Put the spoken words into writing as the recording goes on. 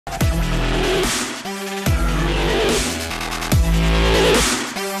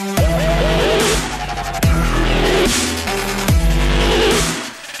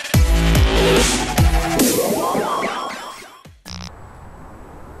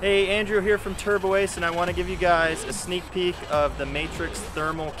Hey, Andrew here from Turbo Ace, and I want to give you guys a sneak peek of the Matrix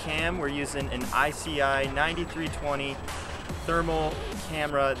thermal cam. We're using an ICI 9320 thermal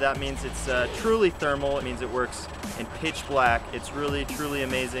camera. That means it's truly thermal. It means it works in pitch black. It's really, truly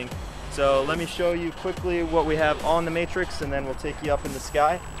amazing. So let me show you quickly what we have on the Matrix, and then we'll take you up in the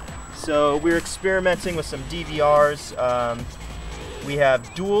sky. So we're experimenting with some DVRs. We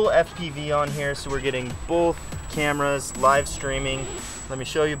have dual FPV on here, so we're getting both cameras live streaming. Let me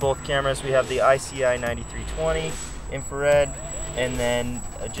show you both cameras. We have the ICI 9320 infrared, and then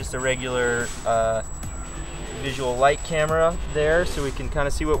just a regular visual light camera there, so we can kind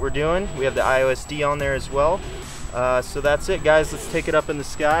of see what we're doing. We have the IOSD on there as well. So that's it, guys. Let's take it up in the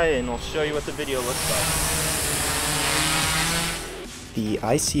sky, and I'll show you what the video looks like. The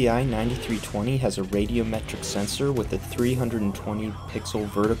ICI 9320 has a radiometric sensor with a 320 pixel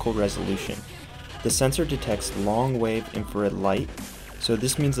vertical resolution. The sensor detects long-wave infrared light, so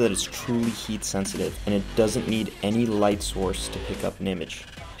this means that it's truly heat sensitive and it doesn't need any light source to pick up an image.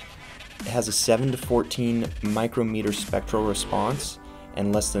 It has a 7 to 14 micrometer spectral response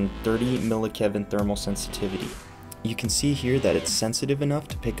and less than 30 millikelvin thermal sensitivity. You can see here that it's sensitive enough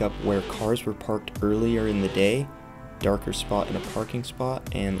to pick up where cars were parked earlier in the day, darker spot in a parking spot,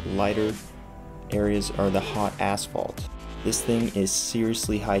 and lighter areas are the hot asphalt. This thing is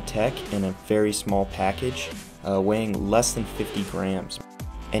seriously high tech in a very small package, weighing less than 50 grams.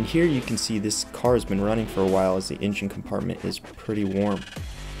 And here you can see this car has been running for a while as the engine compartment is pretty warm.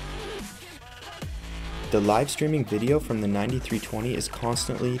 The live streaming video from the 9320 is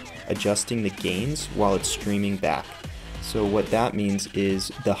constantly adjusting the gains while it's streaming back. So what that means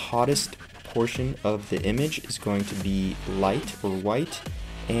is the hottest portion of the image is going to be light or white,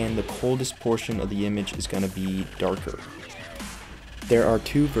 and the coldest portion of the image is going to be darker. There are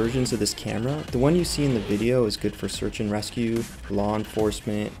two versions of this camera. The one you see in the video is good for search and rescue, law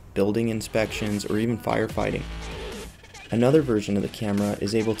enforcement, building inspections, or even firefighting. Another version of the camera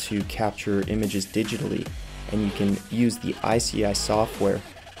is able to capture images digitally, and you can use the ICI software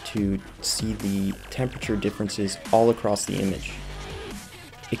to see the temperature differences all across the image.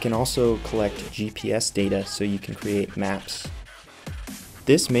 It can also collect GPS data so you can create maps.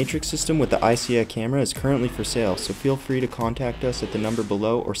 This Matrix system with the ICI camera is currently for sale, so feel free to contact us at the number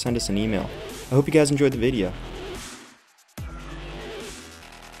below or send us an email. I hope you guys enjoyed the video.